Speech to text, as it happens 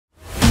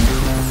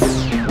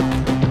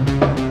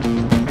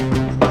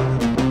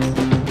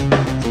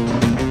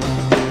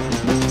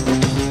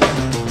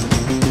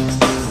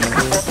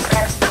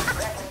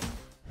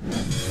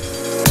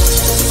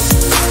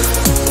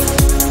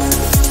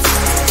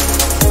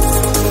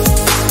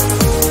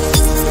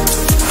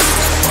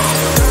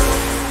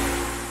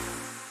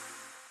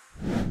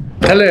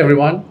Hello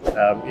everyone.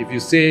 If you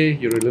say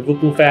you're a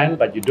Liverpool fan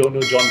but you don't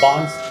know John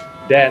Barnes,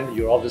 then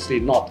you're obviously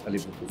not a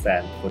Liverpool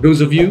fan. For those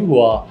of you who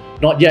are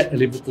not yet a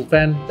Liverpool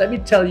fan, let me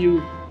tell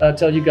you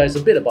guys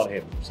a bit about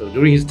him. So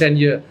during his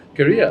 10-year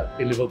career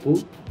in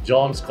Liverpool,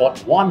 John scored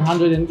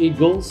 108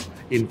 goals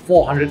in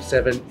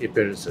 407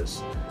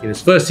 appearances. In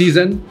his first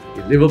season,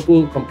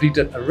 Liverpool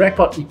completed a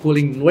record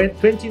equaling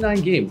 29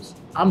 games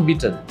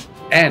unbeaten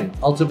and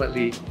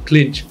ultimately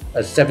clinched a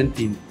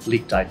 17th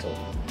league title.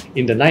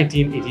 In the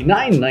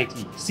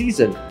 1989-90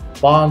 season,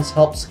 Barnes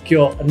helped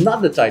secure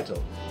another title.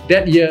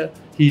 That year,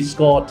 he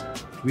scored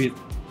with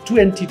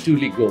 22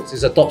 league goals.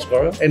 He's a top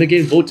scorer and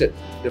again voted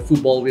the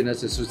Football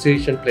Winners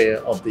Association Player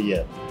of the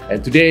Year.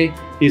 And today,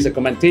 he's a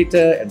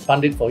commentator and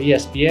pundit for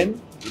ESPN.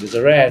 It is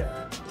a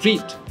rare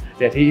treat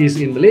that he is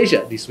in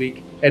Malaysia this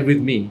week and with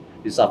me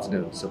this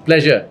afternoon. So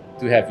pleasure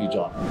to have you,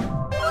 John.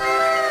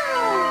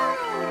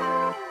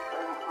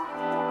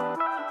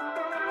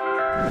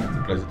 It's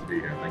a pleasure to be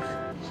here, thank you.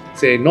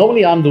 Say,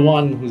 normally I'm the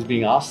one who's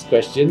being asked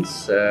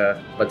questions,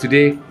 but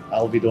today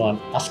I'll be the one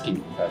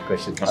asking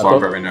questions. That's why I'm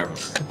very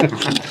nervous.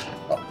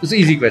 It's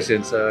easy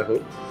questions, I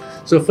hope.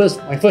 So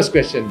my first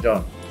question,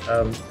 John.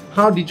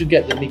 How did you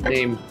get the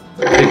nickname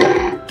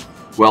Digger?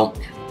 Well,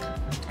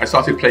 I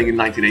started playing in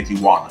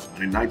 1981,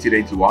 and in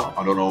 1981,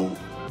 I don't know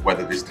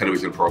whether this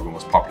television program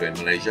was popular in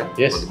Malaysia,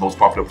 yes, but the most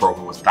popular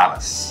program was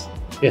Dallas.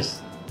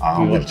 Yes.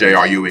 With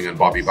J.R. Ewing and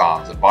Bobby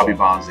Barnes. And Bobby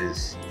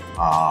Barnes'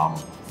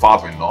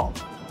 father-in-law,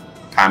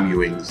 Pam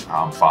Ewing's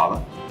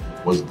father,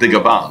 was Digger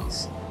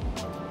Barnes.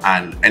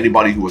 And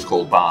anybody who was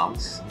called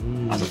Barnes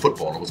as a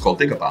footballer was called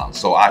Digger Barnes.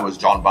 So I was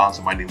John Barnes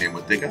and my nickname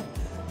was Digger.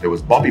 There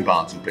was Bobby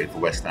Barnes who played for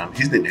West Ham,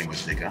 his nickname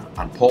was Digger.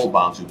 And Paul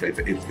Barnes who played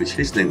for Ipswich,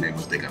 his nickname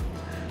was Digger.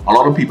 A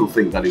lot of people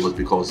think that it was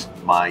because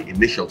my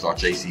initials are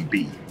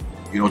JCB.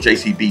 You know,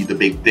 JCB, the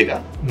big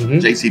digger.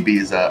 JCB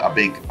is a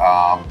big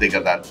digger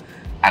that,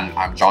 and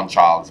I'm John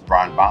Charles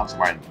Brian Barnes.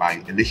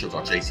 My initials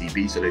are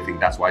JCB, so they think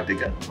that's why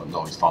Digger. But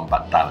no, it's from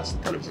Dallas,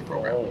 the television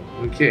program.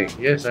 Oh, okay.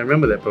 Yes, I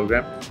remember that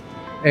program.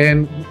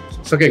 And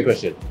second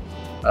question,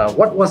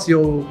 what was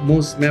your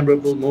most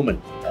memorable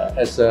moment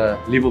as a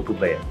Liverpool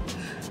player?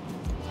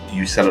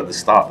 You said at the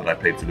start that I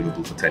played for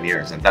Liverpool for 10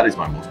 years, and that is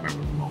my most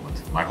memorable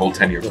moment, my whole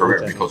 10-year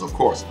career, because of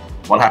course,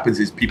 what happens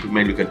is people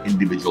may look at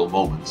individual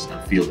moments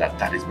and feel that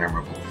that is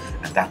memorable,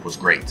 and that was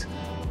great.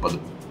 But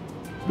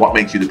what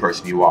makes you the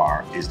person you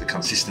are is the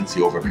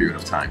consistency over a period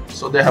of time.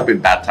 So there have been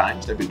bad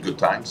times, there have been good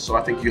times. So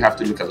I think you have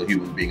to look as a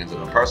human being, as a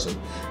person,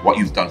 what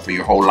you've done for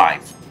your whole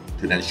life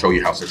to then show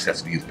you how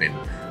successful you've been.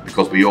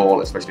 Because we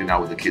all, especially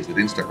now with the kids with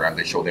Instagram,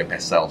 they show their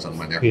best selves, and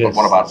when they're, yes, but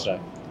what about right,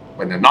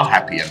 when they're not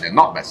happy and they're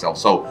not best selves?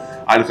 So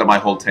I look at my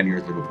whole 10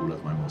 years at Liverpool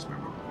as my most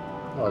memorable.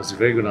 Oh, that's a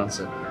very good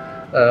answer.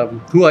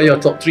 Who are your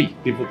top 3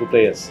 Liverpool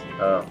players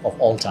of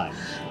all time?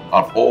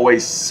 I've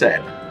always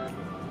said,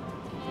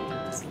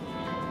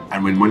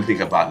 and when we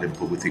think about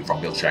Liverpool, we think from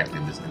Bill Shankly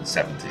in the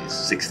 70s,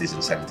 60s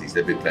and 70s.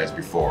 They've been players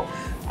before.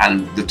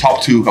 And the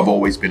top 2 have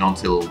always been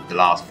until the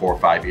last 4 or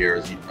 5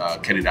 years,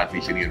 Kenny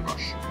Dalglish and Ian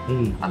Rush.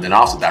 And then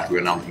after that, we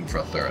were now looking for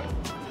a third.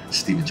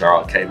 Steven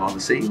Gerrard came on the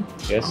scene.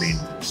 Yes. I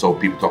mean, so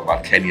people talk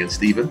about Kenny and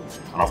Steven.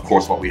 And of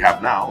course, what we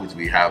have now is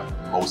we have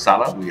Mo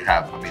Salah. We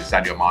have,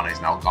 Sadio Mane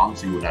is now gone,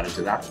 so you would add it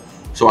to that.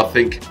 So I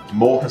think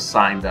Mo has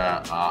signed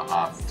a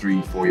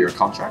 3-4 year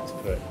contract.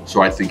 Right.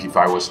 So I think if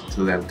I was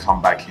to then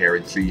come back here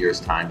in 3 years'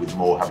 time with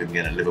Mo having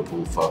been at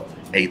Liverpool for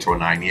 8 or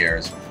 9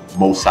 years,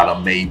 Mo Salah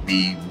may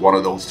be one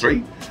of those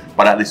 3.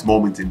 But at this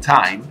moment in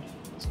time,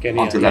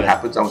 until that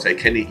happens, I would say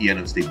Kenny, Ian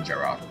and Steven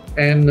Gerrard.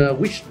 And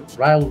which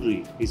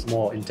rivalry is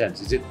more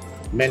intense? Is it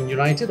Man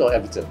United or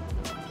Everton?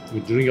 I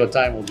mean, during your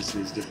time,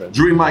 obviously, it's different.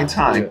 During my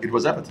time, it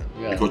was Everton.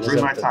 Yeah, because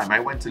during my time, I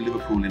went to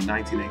Liverpool in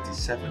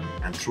 1987,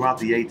 and throughout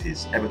the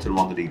 80s, Everton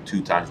won the league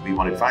 2 times, we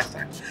won it 5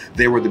 times.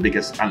 They were the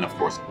biggest, and of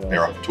course, they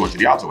are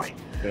 200 yards away.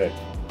 Correct.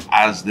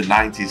 As the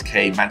 90s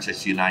came,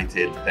 Manchester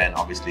United then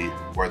obviously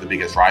were the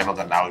biggest rivals,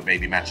 and now it may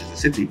be Manchester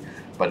City.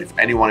 But if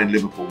anyone in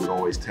Liverpool would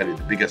always tell you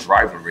the biggest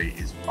rivalry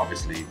is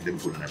obviously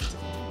Liverpool and Everton.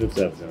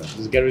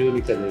 It's Gary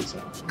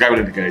Lineker. Gary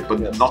Lineker, but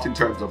yes, not in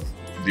terms of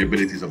the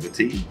abilities of the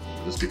team,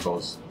 just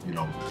because, you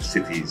know,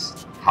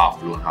 City's half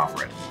blue and half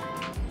red.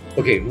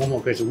 Okay, one more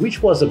question.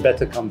 Which was a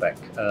better comeback?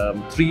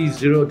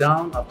 3-0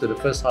 down after the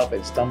first half at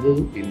Istanbul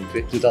in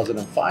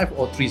 2005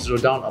 or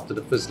 3-0 down after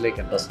the first leg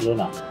at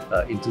Barcelona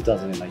in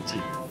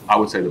 2019? I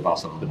would say the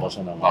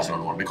Barcelona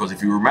one. Because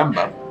if you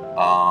remember,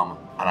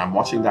 and I'm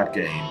watching that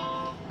game,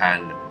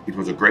 and it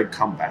was a great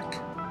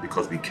comeback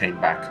because we came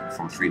back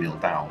from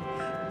 3-0 down,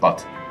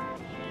 but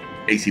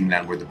AC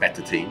Milan were the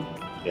better team.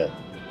 Yeah.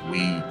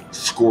 We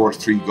scored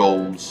 3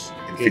 goals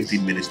in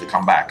 15 minutes to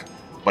come back.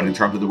 But in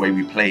terms of the way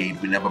we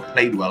played, we never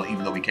played well,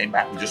 even though we came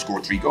back. We just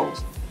scored 3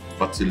 goals.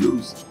 But to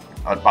lose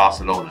at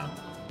Barcelona,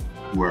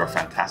 who were a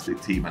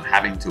fantastic team, and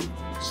having to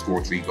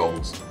score 3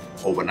 goals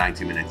over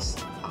 90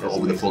 minutes, and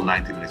over the full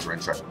 90 minutes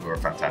were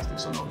fantastic.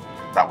 So no,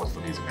 that was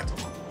for me a better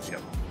one. Yeah.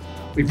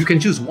 If you can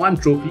choose one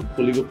trophy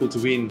for Liverpool to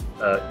win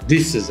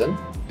this season,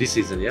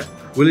 yeah,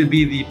 will it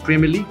be the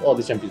Premier League or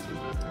the Champions League?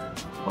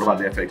 What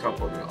about the FA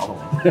Cup or the other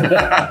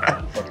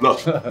one?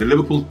 Look, the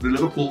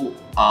Liverpool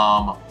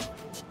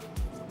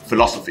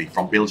philosophy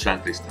from Bill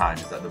Shankly's time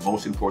is that the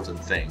most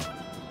important thing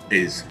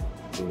is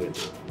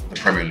the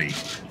Premier League.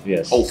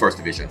 Yes. All first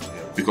division.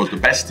 Because the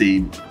best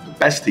team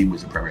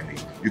was the Premier League.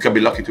 You can be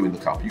lucky to win the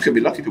cup. You can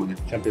be lucky to win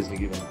the Champions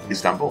League even.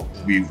 Istanbul.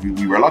 We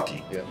were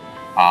lucky. Yeah.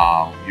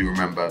 You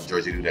remember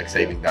Jerzy Dudek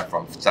saving that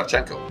from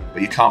Savchenko.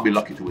 But you can't be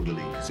lucky to win the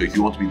league. So if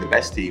you want to be the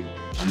best team,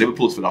 and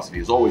Liverpool's philosophy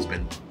has always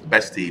been the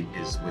best team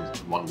is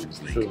one wins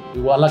the league. True.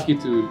 We were lucky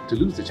to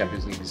lose the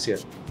Champions League this year.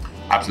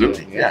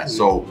 Absolutely, yeah.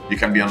 So you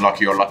can be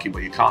unlucky or lucky,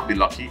 but you can't be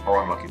lucky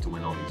or unlucky to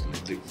win all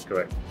these leagues.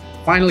 Correct.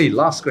 Finally,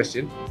 last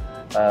question.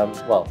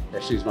 Well,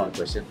 actually, it's not a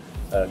question.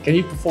 Can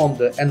you perform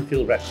the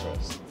Anfield rap for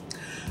us?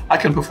 I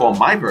can perform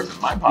my version,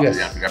 my part of Yes.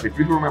 the Anfield rap. If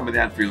you remember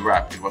the Anfield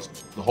rap, it was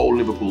the whole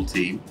Liverpool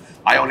team.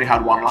 I only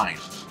had one line,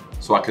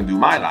 so I can do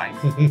my line.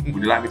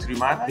 Would you like me to do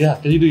my line? Yeah,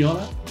 can you do your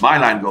line? My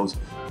line goes,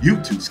 "You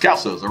two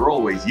Scousers are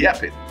always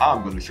yapping.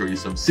 I'm going to show you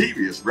some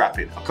serious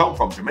rapping. I come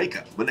from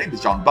Jamaica. My name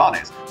is John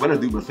Barnes. When I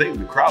do my thing,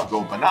 the crowd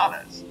go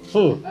bananas."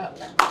 Oh.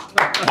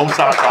 Mo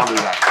Salah can't do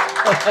that.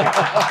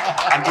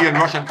 And Ian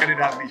Rush and Kenny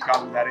Dalglish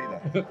can't do that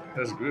either.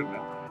 That's good,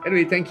 man.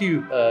 Anyway, thank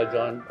you,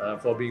 John,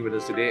 for being with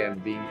us today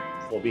and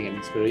for being an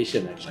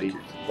inspiration, actually,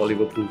 for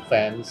Liverpool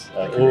fans,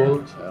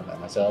 old, like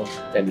myself,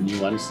 and the new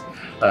ones.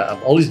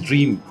 I've always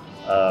dreamed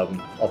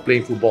of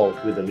playing football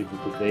with a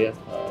Liverpool player.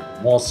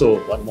 More so,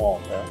 one more,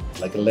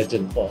 like a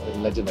legend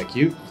like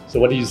you. So,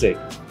 what do you say?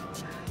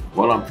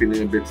 Well, I'm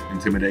feeling a bit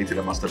intimidated,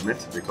 I must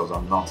admit, because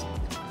I'm not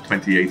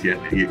 28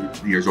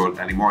 years old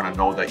anymore, and I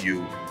know that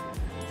you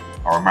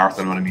are a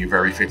marathon runner and you're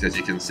very fit, as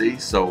you can see.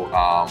 So,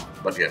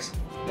 but yes,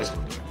 let's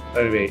go do it.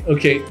 Anyway,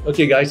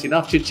 okay, guys,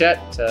 enough chit chat.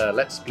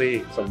 Let's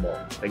play some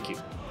more. Thank you.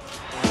 You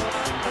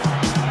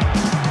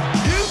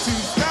two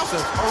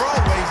Scousers are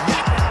always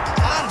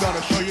yapping. I'm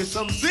gonna show you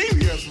some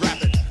serious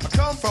rapping. I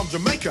come from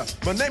Jamaica.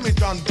 My name is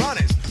John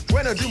Barnes.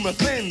 When I do my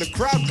thing, the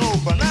crowd go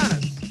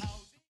bananas.